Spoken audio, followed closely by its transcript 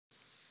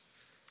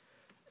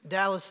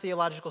Dallas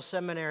Theological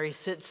Seminary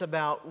sits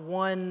about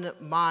 1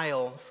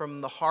 mile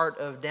from the heart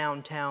of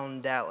downtown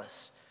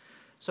Dallas.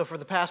 So for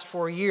the past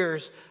 4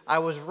 years, I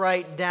was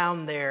right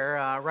down there,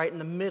 right in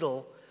the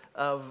middle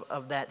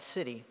of that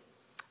city.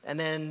 And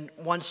then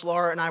once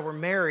Laura and I were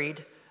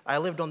married, I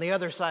lived on the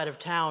other side of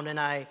town, and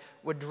I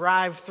would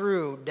drive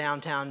through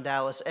downtown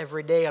Dallas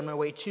every day on my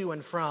way to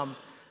and from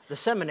the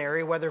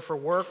seminary, whether for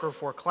work or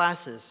for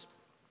classes.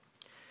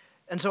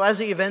 And so as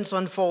the events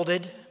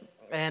unfolded,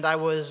 and I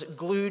was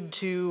glued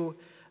to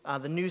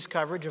the news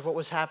coverage of what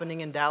was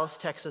happening in Dallas,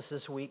 Texas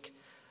this week,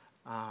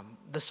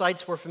 the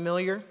sights were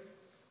familiar,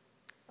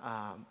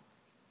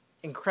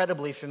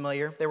 incredibly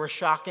familiar. They were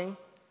shocking.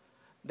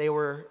 They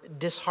were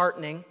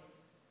disheartening.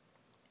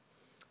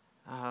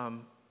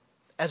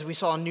 As we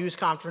saw in news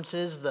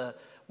conferences,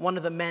 one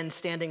of the men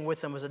standing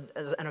with them was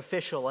an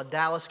official, a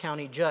Dallas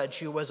County judge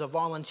who was a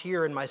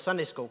volunteer in my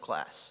Sunday school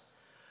class.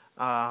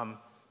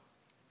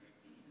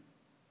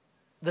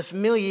 The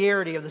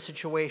familiarity of the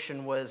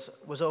situation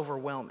was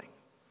overwhelming.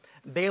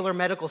 Baylor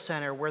Medical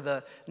Center, where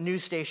the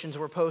news stations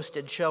were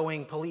posted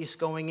showing police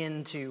going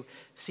in to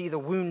see the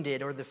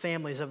wounded or the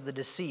families of the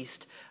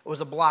deceased,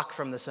 was a block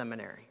from the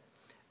seminary.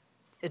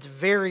 It's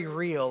very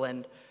real,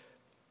 and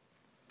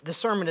the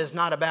sermon is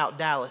not about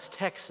Dallas,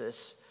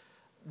 Texas,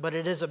 but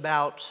it is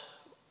about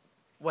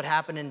what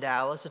happened in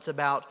Dallas. It's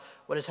about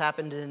what has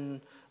happened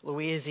in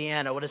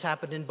Louisiana, what has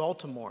happened in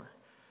Baltimore,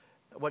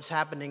 what's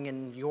happening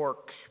in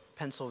York,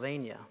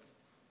 Pennsylvania.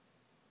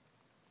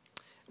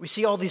 We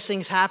see all these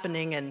things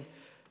happening and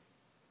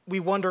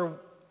we wonder,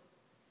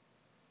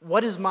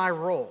 what is my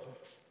role?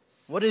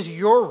 What is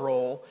your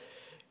role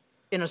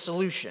in a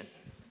solution?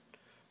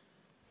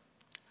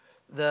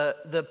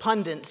 The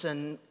pundits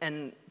and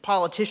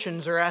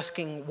politicians are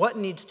asking, what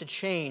needs to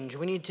change?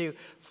 We need to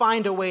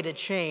find a way to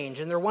change.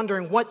 And they're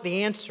wondering what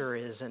the answer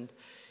is. And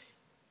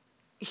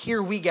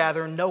here we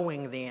gather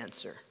knowing the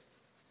answer.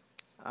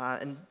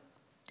 And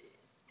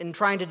in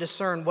trying to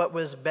discern what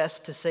was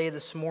best to say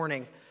this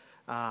morning,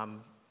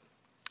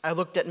 I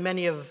looked at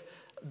many of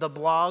the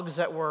blogs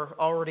that were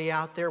already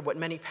out there, what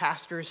many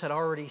pastors had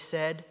already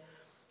said.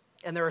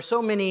 And there are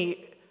so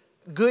many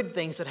good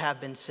things that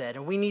have been said,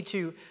 and we need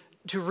to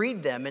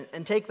read them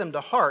and take them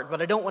to heart,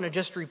 but I don't want to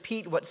just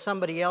repeat what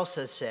somebody else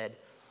has said.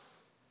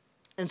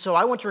 And so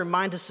I want to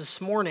remind us this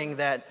morning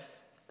that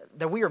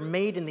we are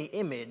made in the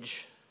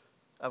image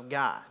of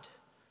God.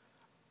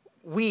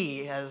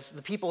 We, as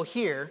the people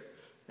here,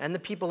 and the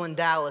people in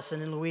Dallas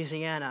and in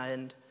Louisiana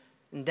and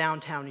in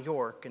downtown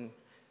York and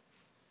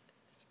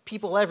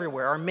people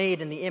everywhere are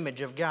made in the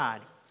image of God.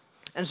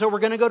 And so we're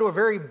going to go to a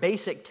very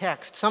basic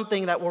text,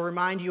 something that will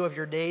remind you of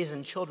your days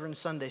in children's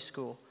Sunday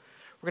school.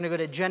 We're going to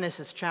go to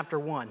Genesis chapter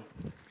 1.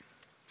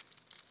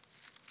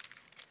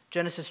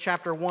 Genesis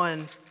chapter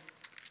 1,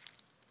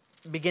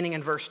 beginning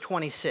in verse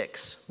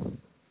 26.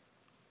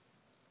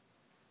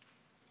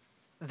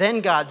 Then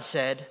God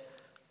said,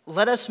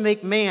 "Let us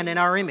make man in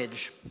our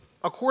image,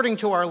 according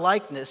to our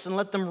likeness, and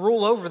let them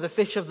rule over the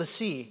fish of the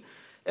sea,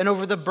 and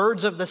over the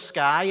birds of the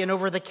sky, and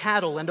over the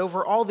cattle, and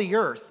over all the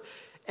earth,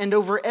 and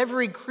over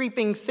every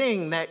creeping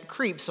thing that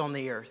creeps on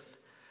the earth."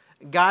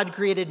 God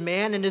created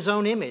man in his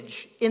own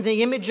image. In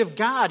the image of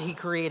God he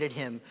created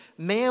him.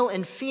 Male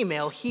and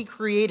female he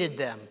created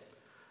them.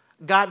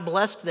 God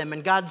blessed them,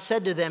 and God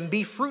said to them,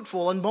 "Be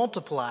fruitful and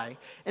multiply,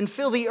 and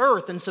fill the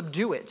earth and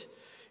subdue it,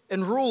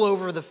 and rule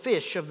over the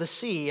fish of the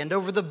sea, and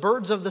over the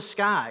birds of the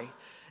sky,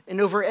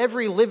 and over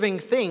every living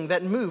thing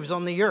that moves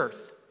on the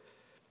earth."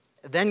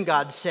 Then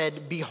God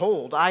said,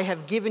 "Behold, I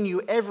have given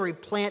you every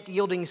plant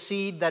yielding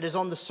seed that is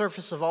on the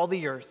surface of all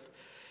the earth,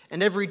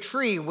 and every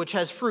tree which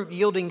has fruit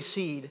yielding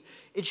seed.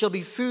 It shall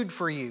be food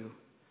for you.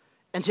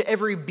 And to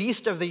every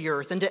beast of the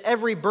earth, and to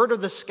every bird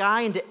of the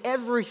sky, and to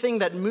everything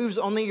that moves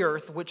on the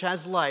earth which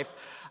has life,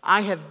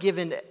 I have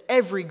given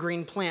every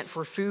green plant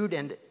for food,"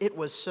 and it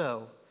was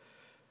so.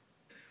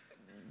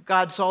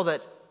 God saw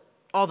that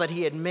all that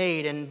he had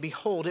made, and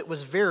behold, it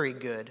was very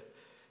good.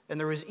 And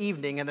there was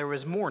evening and there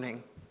was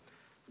morning,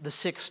 the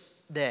sixth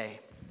day.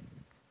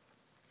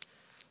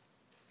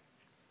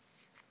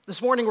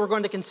 This morning we're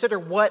going to consider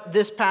what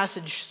this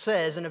passage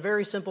says in a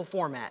very simple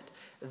format.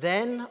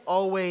 Then,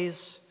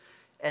 always,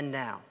 and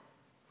now.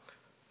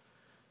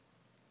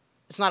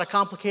 It's not a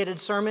complicated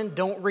sermon.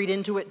 Don't read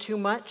into it too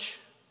much,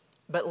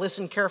 but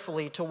listen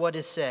carefully to what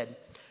is said.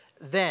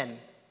 Then,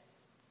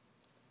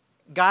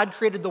 God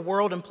created the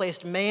world and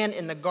placed man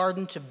in the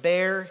garden to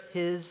bear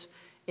his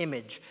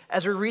image.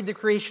 As we read the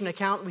creation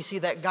account, we see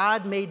that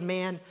God made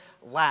man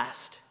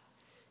last.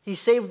 He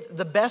saved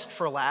the best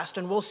for last,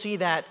 and we'll see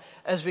that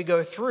as we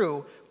go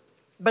through.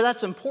 But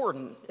that's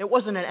important. It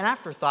wasn't an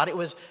afterthought. It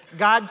was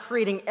God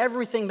creating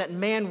everything that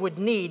man would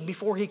need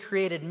before he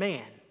created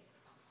man.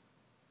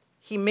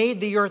 He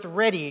made the earth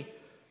ready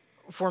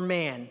for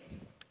man.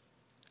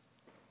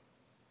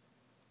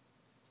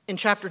 In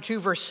chapter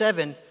 2, verse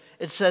 7,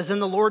 it says, "Then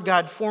the Lord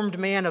God formed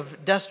man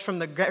of dust from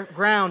the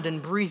ground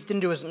and breathed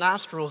into his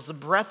nostrils the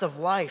breath of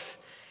life,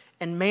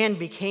 and man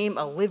became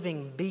a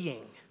living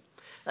being."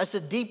 That's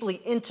a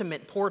deeply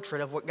intimate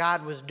portrait of what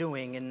God was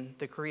doing in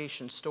the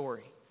creation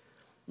story.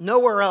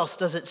 Nowhere else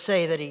does it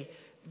say that he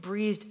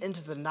breathed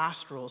into the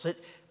nostrils.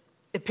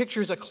 It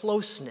pictures a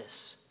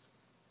closeness.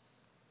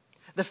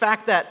 The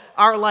fact that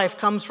our life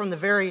comes from the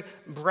very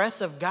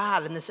breath of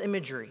God in this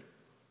imagery.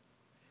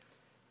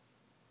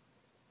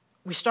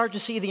 We start to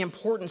see the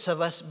importance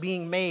of us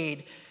being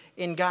made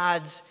in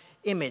God's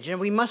image. And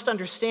we must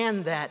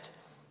understand that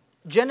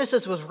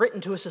Genesis was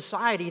written to a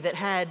society that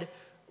had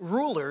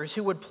rulers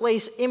who would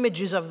place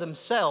images of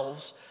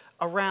themselves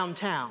around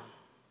town.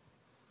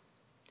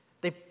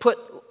 They put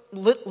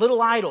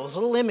little idols,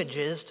 little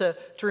images to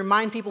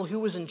remind people who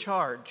was in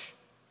charge.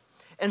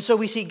 And so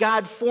we see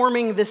God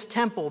forming this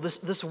temple,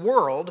 this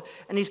world,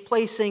 and he's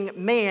placing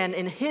man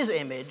in his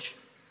image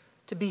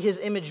to be his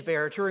image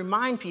bearer, to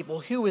remind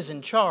people who is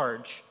in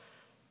charge.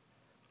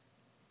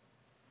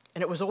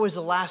 And it was always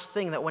the last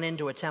thing that went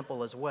into a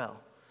temple as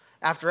well.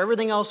 After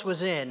everything else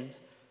was in,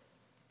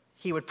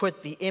 he would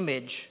put the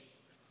image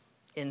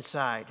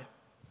inside.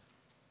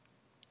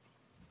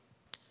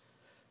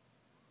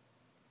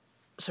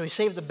 So he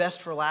saved the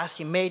best for last.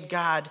 He made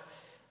God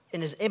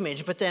in his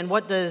image. But then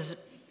what does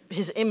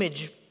his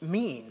image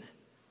mean?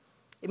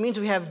 It means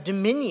we have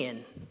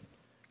dominion.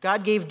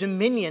 God gave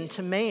dominion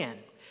to man.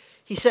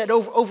 He said,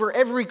 over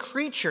every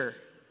creature,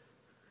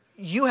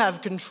 you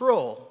have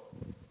control.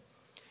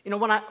 You know,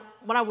 when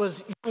I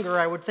was younger,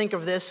 I would think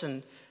of this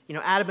and,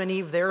 Adam and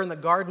Eve there in the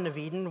Garden of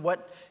Eden,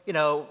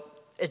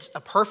 it's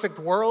a perfect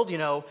world,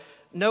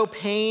 no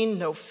pain,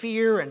 no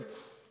fear. And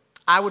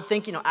I would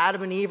think,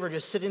 Adam and Eve are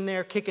just sitting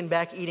there kicking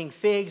back, eating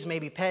figs,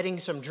 maybe petting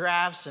some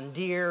giraffes and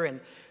deer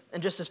and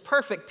just this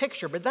perfect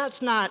picture. But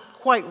that's not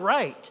quite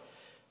right.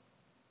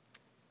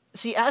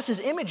 See, as his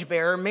image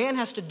bearer, man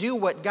has to do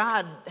what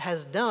God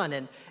has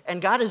done.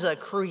 And God is a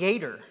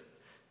creator.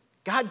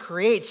 God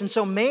creates. And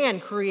so man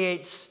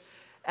creates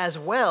as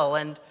well.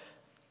 And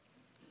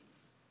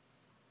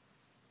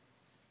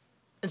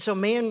so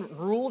man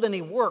ruled and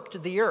he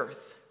worked the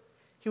earth.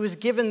 He was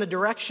given the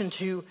direction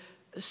to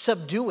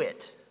subdue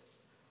it,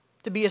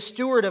 to be a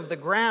steward of the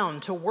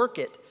ground, to work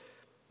it.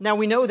 Now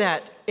we know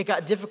that it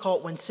got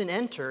difficult when sin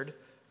entered,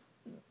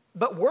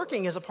 but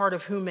working is a part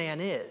of who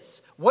man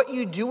is. What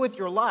you do with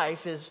your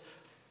life is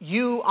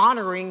you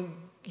honoring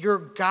your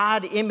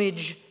God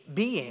image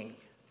being.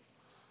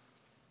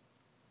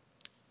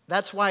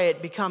 That's why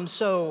it becomes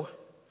so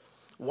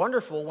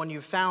wonderful when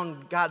you've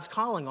found God's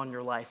calling on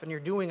your life and you're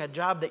doing a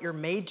job that you're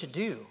made to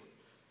do.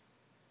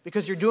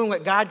 Because you're doing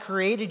what God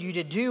created you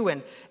to do,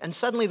 and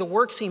suddenly the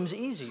work seems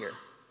easier.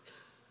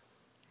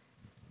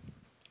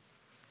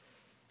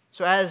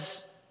 So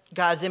as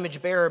God's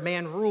image bearer,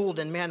 man ruled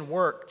and man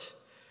worked.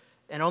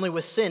 And only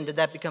with sin did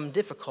that become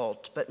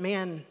difficult. But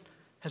man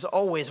has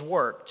always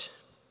worked.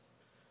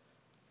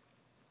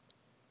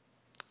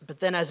 But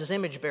then as his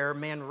image bearer,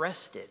 man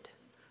rested.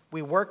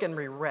 We work and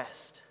we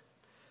rest.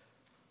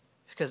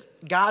 Because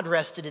God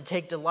rested to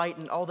take delight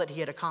in all that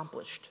he had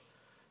accomplished.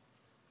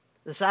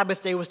 The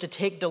Sabbath day was to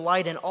take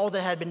delight in all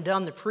that had been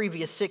done the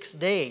previous 6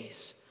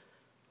 days.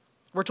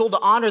 We're told to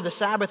honor the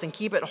Sabbath and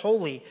keep it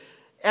holy.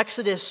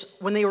 Exodus,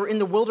 when they were in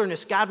the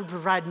wilderness, God would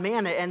provide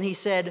manna, and he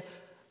said,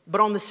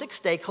 but on the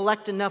 6th day,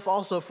 collect enough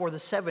also for the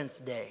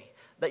 7th day,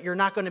 that you're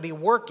not going to be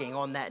working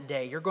on that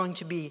day. You're going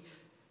to be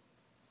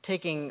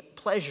taking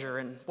pleasure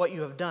in what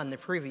you have done the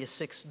previous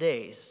 6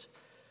 days.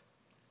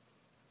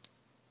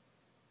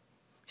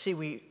 See,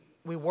 we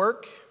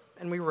work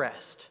and we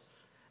rest,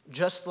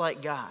 just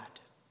like God.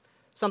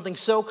 Something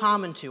so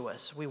common to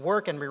us. We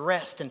work and we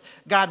rest, and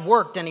God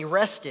worked and he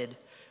rested.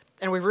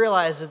 And we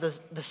realize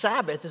that the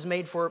Sabbath is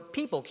made for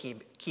people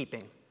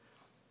keeping.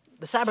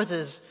 The Sabbath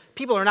is,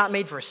 people are not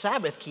made for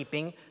Sabbath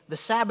keeping. The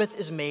Sabbath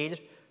is made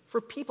for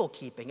people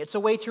keeping. It's a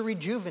way to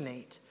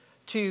rejuvenate,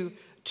 to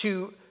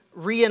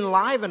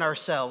re-enliven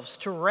ourselves,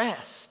 to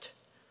rest.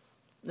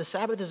 The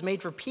Sabbath is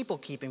made for people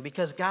keeping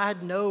because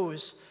God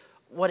knows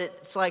what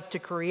it's like to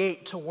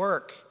create, to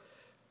work.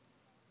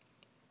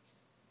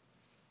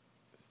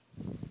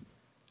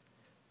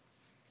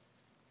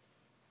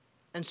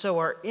 And so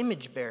our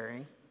image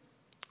bearing,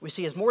 we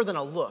see, is more than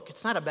a look.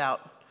 It's not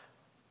about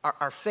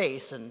our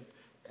face and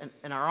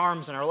our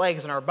arms and our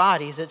legs and our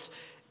bodies.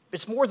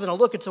 It's more than a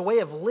look. It's a way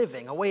of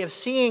living, a way of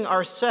seeing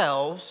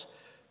ourselves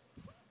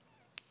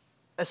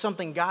as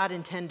something God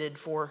intended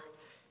for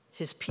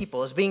his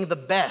people, as being the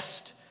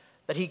best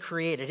that he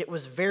created. It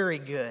was very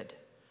good.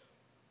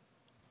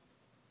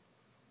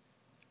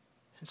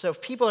 And so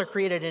if people are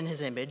created in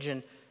his image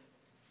and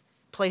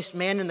placed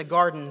man in the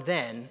garden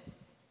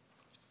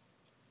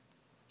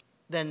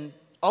then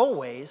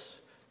always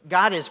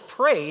God is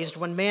praised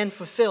when man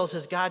fulfills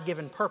his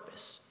God-given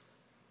purpose.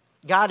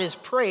 God is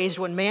praised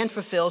when man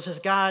fulfills his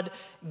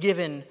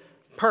God-given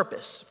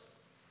purpose.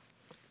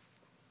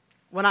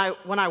 When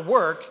I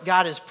work,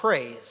 God is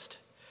praised.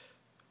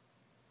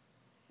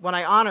 When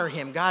I honor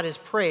him, God is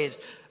praised.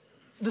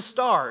 The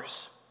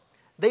stars,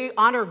 they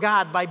honor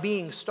God by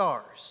being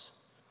stars.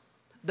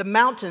 The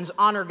mountains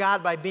honor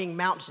God by being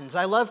mountains.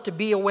 I love to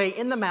be away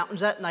in the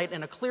mountains at night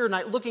in a clear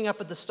night, looking up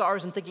at the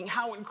stars and thinking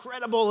how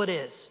incredible it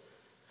is.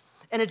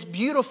 And it's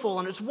beautiful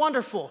and it's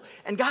wonderful.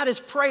 And God is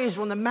praised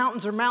when the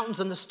mountains are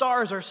mountains and the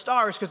stars are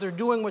stars because they're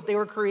doing what they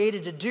were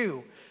created to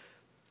do.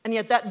 And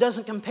yet that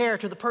doesn't compare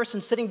to the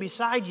person sitting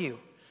beside you.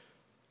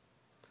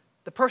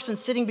 The person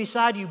sitting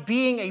beside you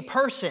being a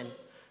person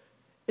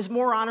is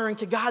more honoring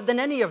to God than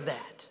any of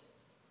that.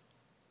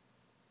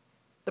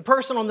 The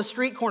person on the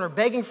street corner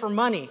begging for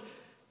money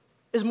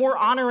is more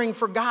honoring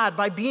for God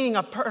by being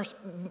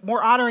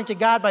more honoring to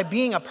God by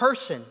being a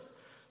person.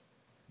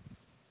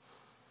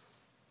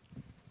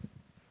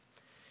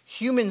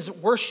 Humans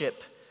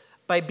worship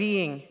by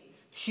being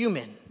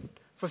human,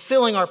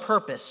 fulfilling our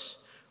purpose,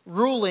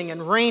 ruling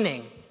and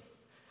reigning,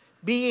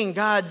 being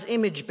God's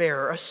image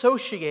bearer,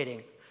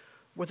 associating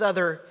with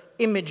other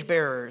image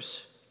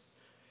bearers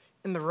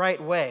in the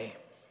right way.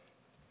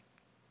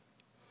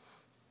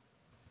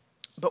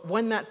 But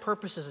when that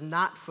purpose is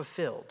not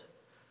fulfilled,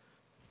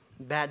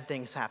 bad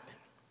things happen.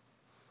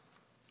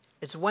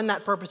 It's when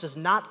that purpose is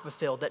not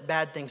fulfilled that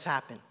bad things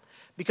happen.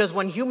 Because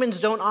when humans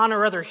don't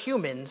honor other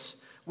humans,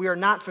 we are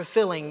not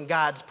fulfilling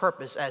God's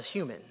purpose as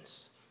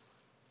humans.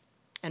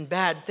 And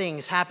bad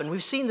things happen.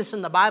 We've seen this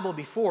in the Bible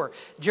before.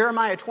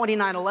 Jeremiah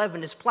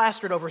 29:11 is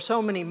plastered over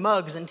so many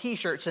mugs and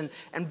t-shirts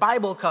and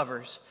Bible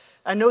covers.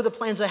 I know the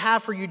plans I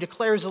have for you,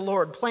 declares the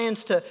Lord.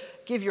 Plans to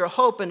give you a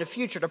hope and a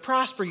future, to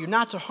prosper you,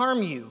 not to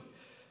harm you.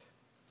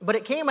 But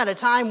it came at a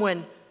time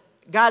when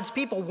God's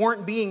people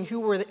weren't being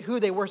who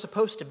they were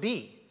supposed to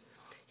be.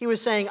 He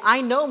was saying,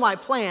 I know my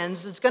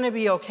plans, it's going to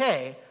be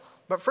okay,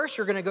 but first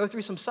you're going to go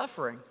through some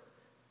suffering.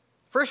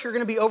 First you're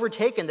going to be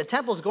overtaken. The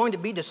temple is going to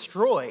be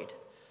destroyed.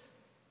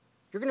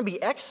 You're going to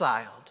be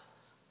exiled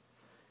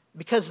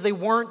because they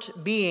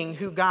weren't being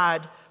who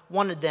God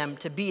wanted them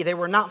to be. They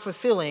were not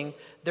fulfilling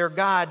their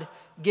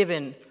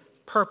God-given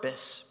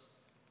purpose.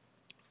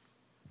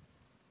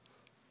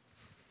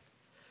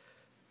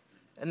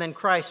 And then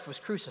Christ was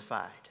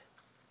crucified.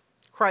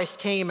 Christ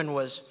came and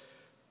was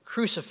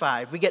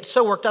crucified. We get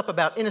so worked up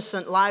about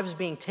innocent lives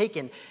being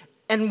taken,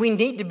 and we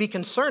need to be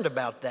concerned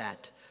about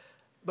that.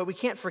 But we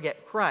can't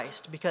forget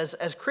Christ, because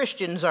as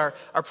Christians, our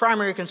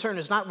primary concern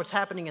is not what's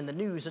happening in the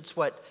news, it's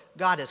what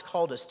God has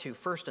called us to,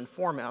 first and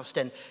foremost.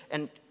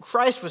 And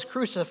Christ was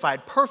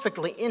crucified,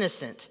 perfectly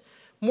innocent,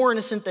 more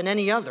innocent than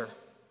any other.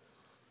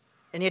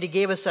 And yet he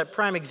gave us that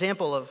prime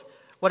example of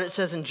what it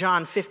says in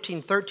John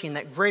 15:13,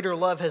 that greater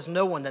love has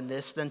no one than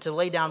this, than to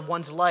lay down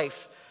one's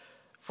life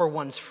for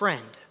one's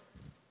friend.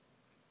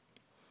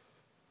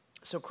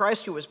 So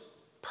Christ, who was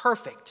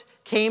perfect,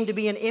 came to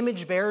be an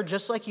image bearer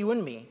just like you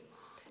and me,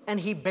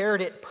 and he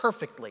bared it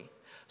perfectly,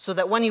 so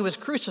that when he was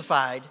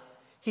crucified,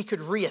 he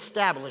could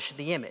reestablish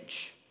the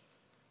image.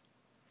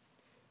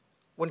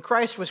 When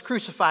Christ was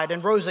crucified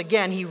and rose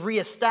again, he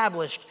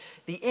reestablished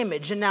the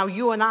image, and now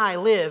you and I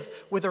live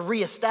with a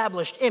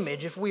reestablished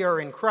image if we are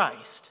in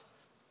Christ.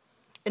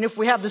 And if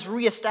we have this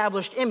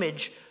reestablished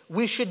image,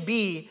 we should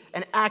be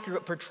an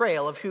accurate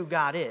portrayal of who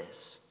God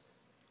is.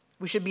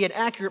 We should be an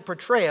accurate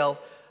portrayal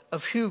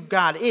of who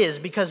God is,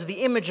 because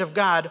the image of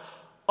God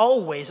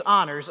always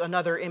honors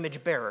another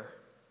image bearer.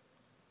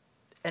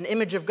 An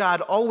image of God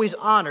always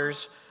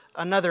honors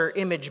another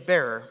image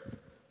bearer.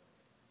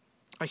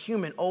 A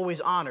human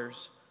always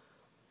honors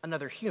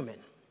another human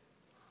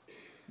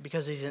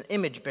because he's an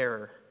image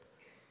bearer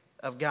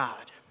of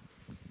God.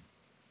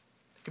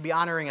 It could be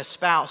honoring a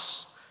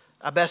spouse,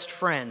 a best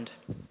friend,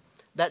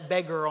 that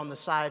beggar on the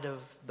side of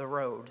the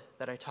road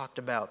that I talked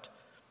about.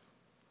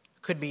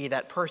 Could be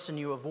that person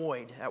you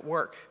avoid at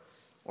work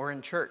or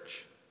in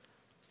church.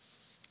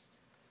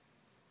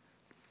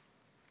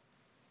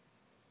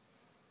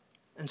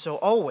 And so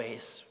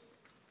always,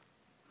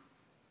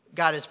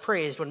 God is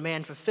praised when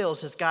man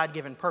fulfills his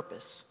God-given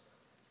purpose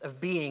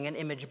of being an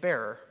image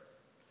bearer.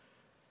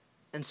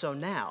 And so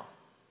now,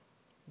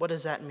 what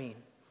does that mean?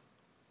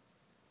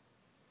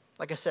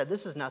 Like I said,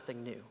 this is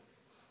nothing new.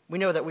 We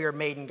know that we are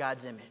made in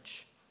God's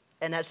image,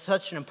 and that's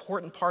such an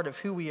important part of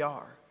who we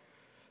are.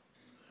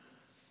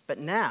 But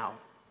now,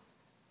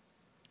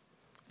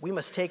 we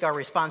must take our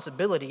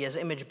responsibility as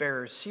image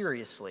bearers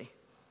seriously.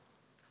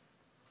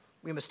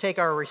 We must take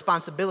our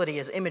responsibility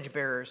as image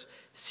bearers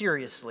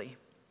seriously.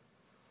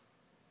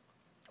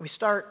 We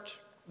start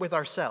with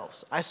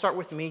ourselves. I start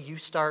with me, you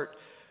start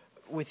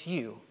with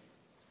you.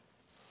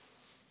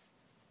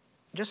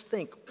 Just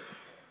think,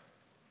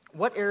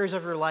 what areas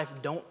of your life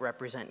don't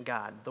represent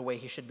God the way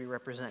he should be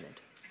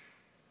represented?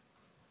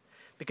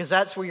 Because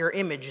that's where your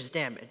image is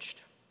damaged.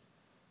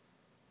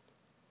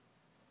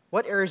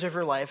 What areas of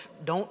your life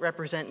don't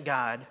represent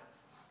God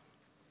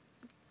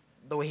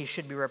the way he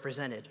should be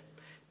represented?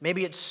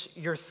 Maybe it's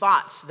your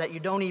thoughts that you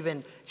don't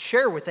even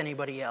share with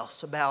anybody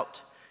else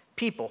about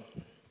people.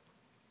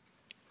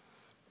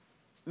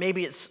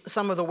 Maybe it's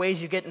some of the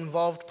ways you get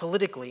involved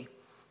politically.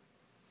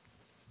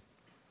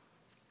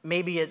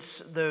 Maybe it's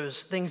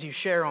those things you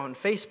share on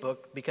Facebook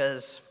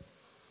because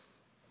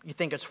you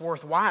think it's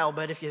worthwhile,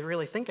 but if you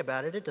really think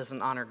about it, it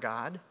doesn't honor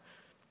God.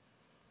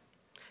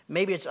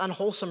 Maybe it's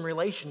unwholesome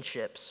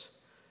relationships.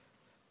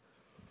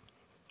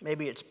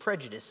 Maybe it's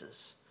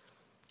prejudices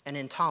and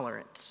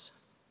intolerance.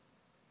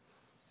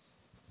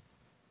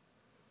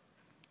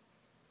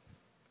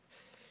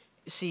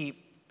 You see,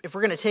 if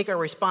we're going to take our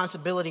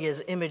responsibility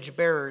as image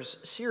bearers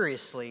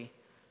seriously,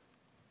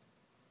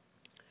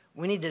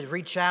 we need to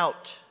reach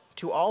out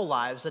to all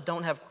lives that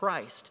don't have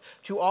Christ,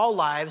 to all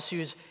lives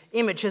whose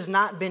image has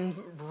not been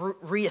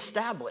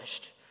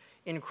reestablished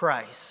in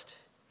Christ.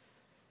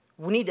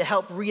 We need to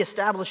help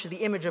reestablish the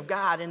image of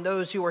God in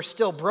those who are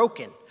still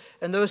broken,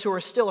 and those who are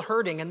still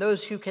hurting, and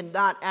those who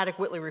cannot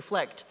adequately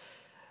reflect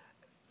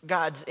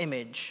God's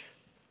image.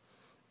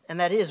 And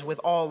that is with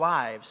all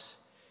lives.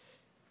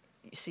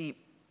 You see,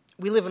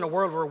 we live in a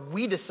world where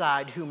we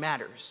decide who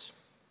matters.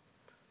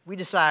 We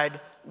decide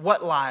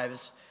what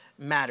lives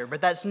matter,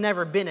 but that's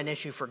never been an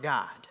issue for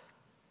God,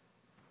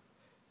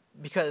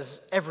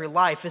 because every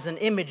life is an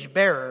image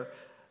bearer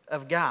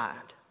of God.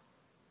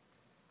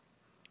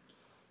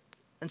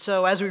 And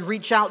so as we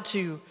reach out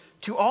to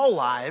all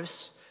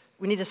lives,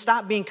 we need to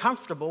stop being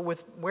comfortable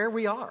with where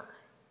we are.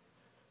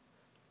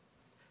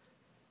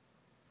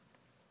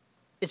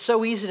 It's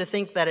so easy to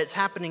think that it's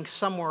happening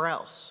somewhere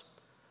else,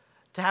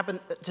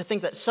 to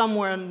think that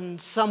someone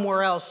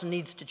somewhere else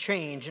needs to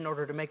change in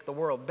order to make the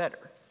world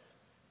better.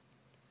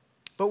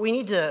 But we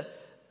need to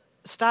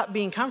stop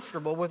being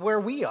comfortable with where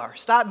we are.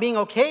 Stop being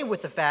okay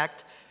with the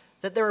fact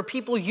that there are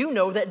people you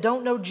know that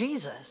don't know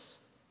Jesus.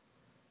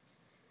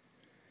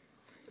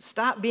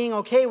 Stop being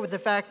okay with the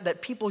fact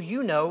that people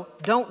you know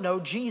don't know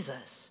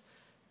Jesus.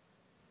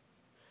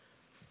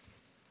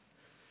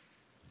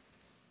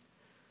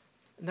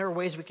 And there are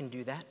ways we can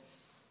do that.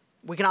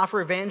 We can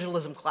offer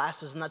evangelism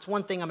classes, and that's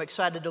one thing I'm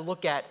excited to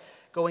look at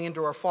going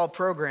into our fall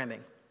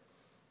programming.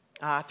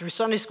 Through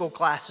Sunday school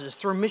classes,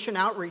 through mission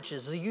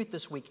outreaches, the youth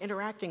this week,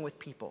 interacting with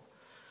people.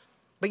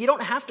 But you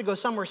don't have to go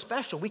somewhere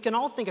special. We can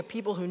all think of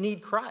people who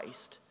need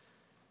Christ.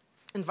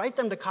 Invite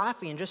them to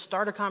coffee and just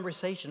start a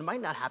conversation. It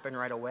might not happen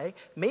right away.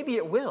 Maybe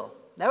it will.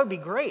 That would be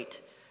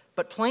great.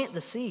 But plant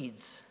the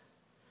seeds.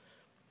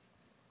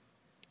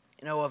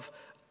 You know, of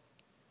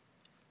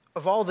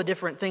all the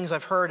different things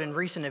I've heard in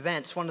recent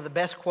events, one of the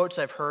best quotes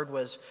I've heard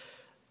was,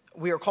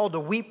 "We are called to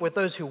weep with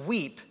those who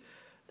weep,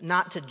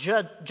 not to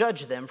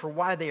judge them for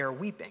why they are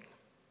weeping."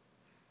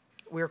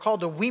 We are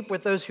called to weep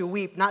with those who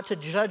weep, not to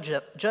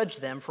judge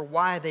them for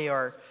why they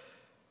are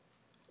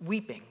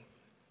weeping.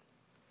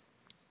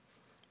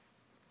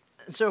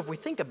 And so if we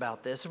think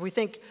about this, if we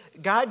think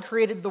God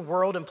created the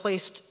world and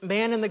placed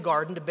man in the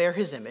garden to bear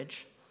his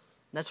image,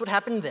 that's what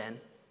happened then,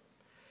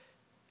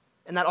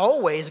 and that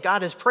always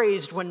God is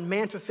praised when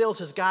man fulfills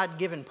his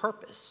God-given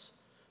purpose,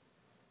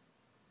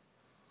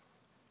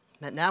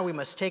 that now we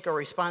must take our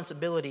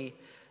responsibility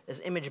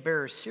as image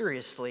bearers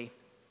seriously,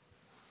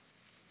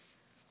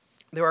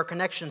 there are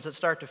connections that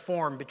start to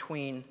form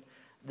between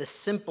this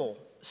simple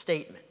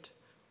statement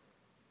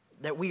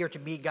that we are to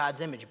be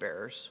God's image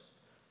bearers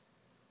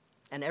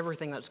and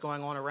everything that's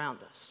going on around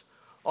us.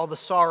 All the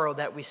sorrow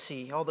that we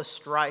see, all the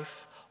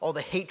strife, all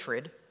the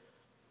hatred.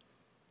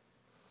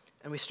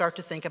 And we start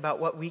to think about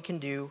what we can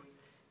do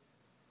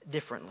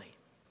differently.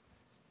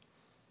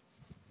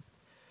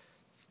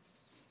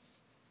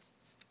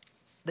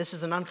 This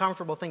is an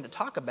uncomfortable thing to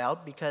talk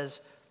about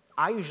because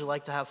I usually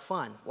like to have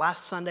fun.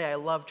 Last Sunday, I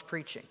loved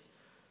preaching.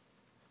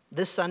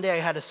 This Sunday, I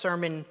had a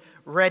sermon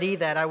ready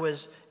that I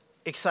was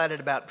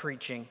excited about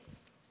preaching.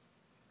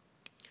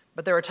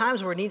 But there are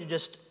times where we need to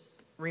just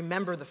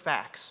remember the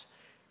facts.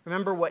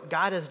 Remember what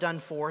God has done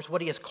for us,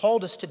 what he has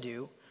called us to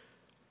do,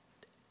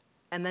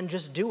 and then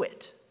just do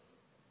it.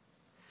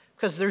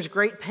 Because there's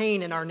great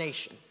pain in our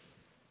nation.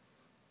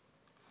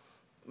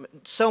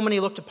 So many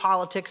look to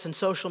politics and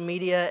social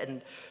media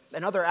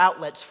and other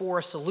outlets for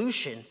a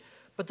solution,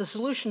 but the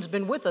solution's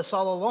been with us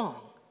all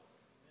along.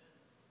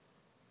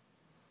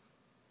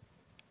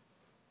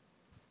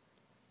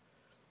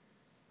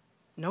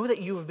 Know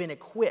that you have been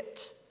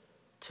equipped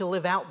to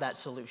live out that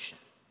solution.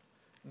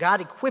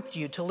 God equipped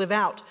you to live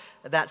out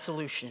that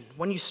solution.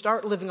 When you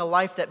start living a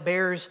life that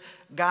bears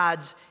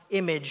God's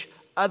image,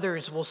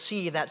 others will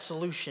see that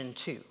solution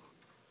too.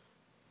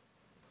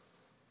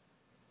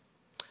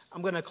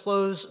 I'm going to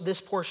close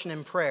this portion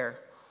in prayer,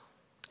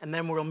 and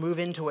then we'll move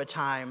into a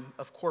time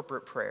of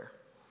corporate prayer.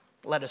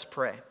 Let us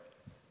pray.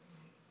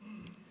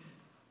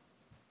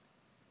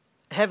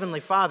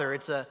 Heavenly Father,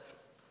 it's a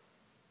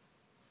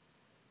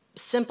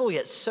simple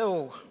yet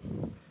so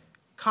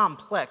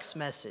complex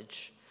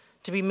message.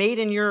 To be made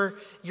in your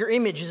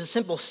image is a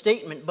simple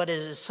statement, but it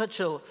is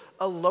such a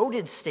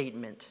loaded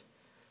statement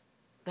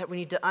that we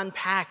need to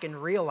unpack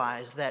and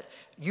realize that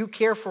you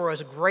care for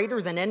us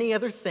greater than any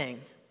other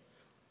thing.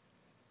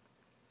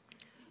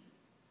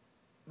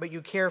 But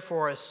you care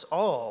for us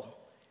all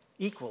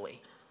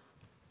equally.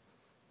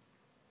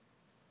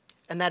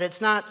 And that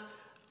it's not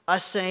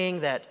us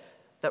saying that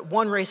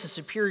one race is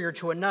superior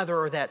to another,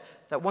 or that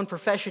one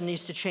profession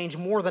needs to change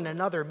more than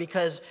another,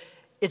 because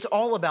it's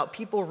all about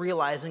people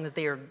realizing that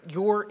they are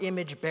your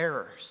image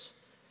bearers.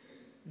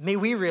 May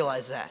we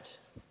realize that.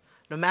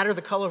 No matter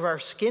the color of our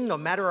skin, no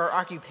matter our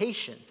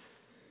occupation,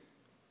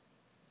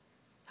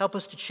 Help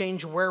us to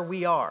change where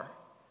we are.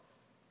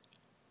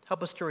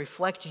 Help us to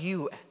reflect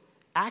you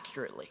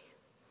accurately.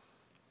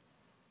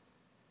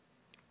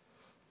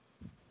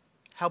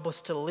 Help us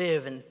to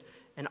live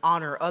and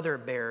honor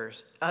other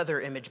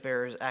image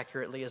bearers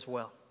accurately as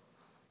well.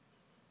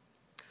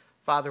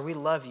 Father, we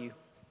love you,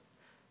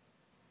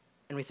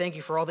 and we thank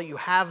you for all that you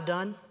have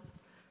done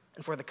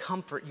and for the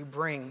comfort you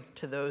bring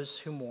to those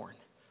who mourn.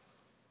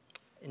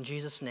 In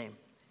Jesus' name,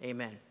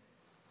 amen.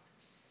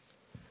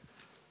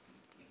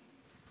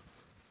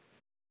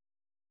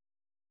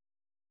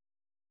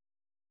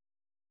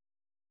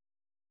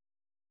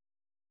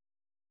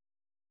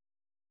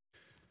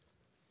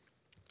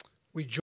 We